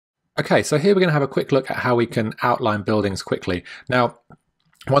Okay, so here we're going to have a quick look at how we can outline buildings quickly. Now,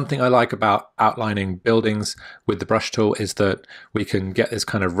 one thing I like about outlining buildings with the brush tool is that we can get this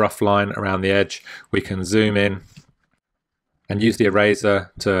kind of rough line around the edge. We can zoom in and use the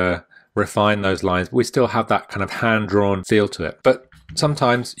eraser to refine those lines. We still have that kind of hand-drawn feel to it. But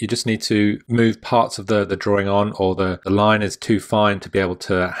sometimes you just need to move parts of the drawing on, or the line is too fine to be able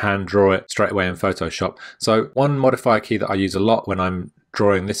to hand draw it straight away in Photoshop. So one modifier key that I use a lot when I'm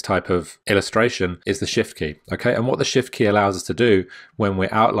drawing this type of illustration is the shift key. Okay, and what the shift key allows us to do when we're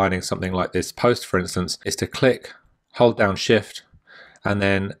outlining something like this post, for instance, is to click, hold down shift, and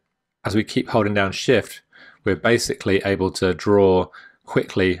then as we keep holding down shift, we're basically able to draw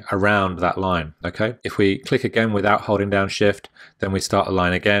quickly around that line. Okay, if we click again without holding down shift, then we start the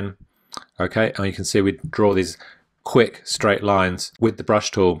line again. Okay, and you can see we draw these quick straight lines with the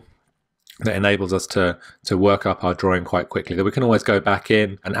brush tool that enables us to work up our drawing quite quickly. That we can always go back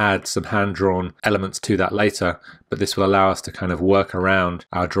in and add some hand-drawn elements to that later, but this will allow us to kind of work around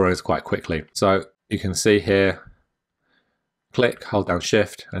our drawings quite quickly. So you can see here, click, hold down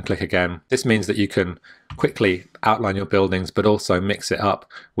shift, and click again. This means that you can quickly outline your buildings, but also mix it up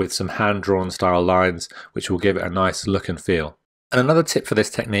with some hand-drawn style lines, which will give it a nice look and feel. And another tip for this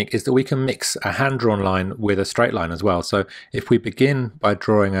technique is that we can mix a hand-drawn line with a straight line as well. So if we begin by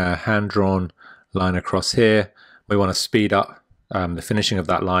drawing a hand-drawn line across here, we want to speed up the finishing of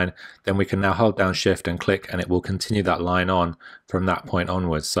that line, then we can now hold down shift and click, and it will continue that line on from that point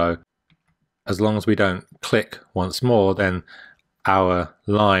onwards. So as long as we don't click once more, then our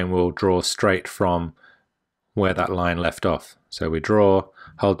line will draw straight from where that line left off. So we draw,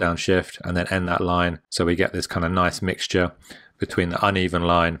 hold down shift, and then end that line. So we get this kind of nice mixture between the uneven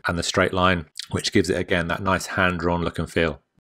line and the straight line, which gives it again that nice hand-drawn look and feel.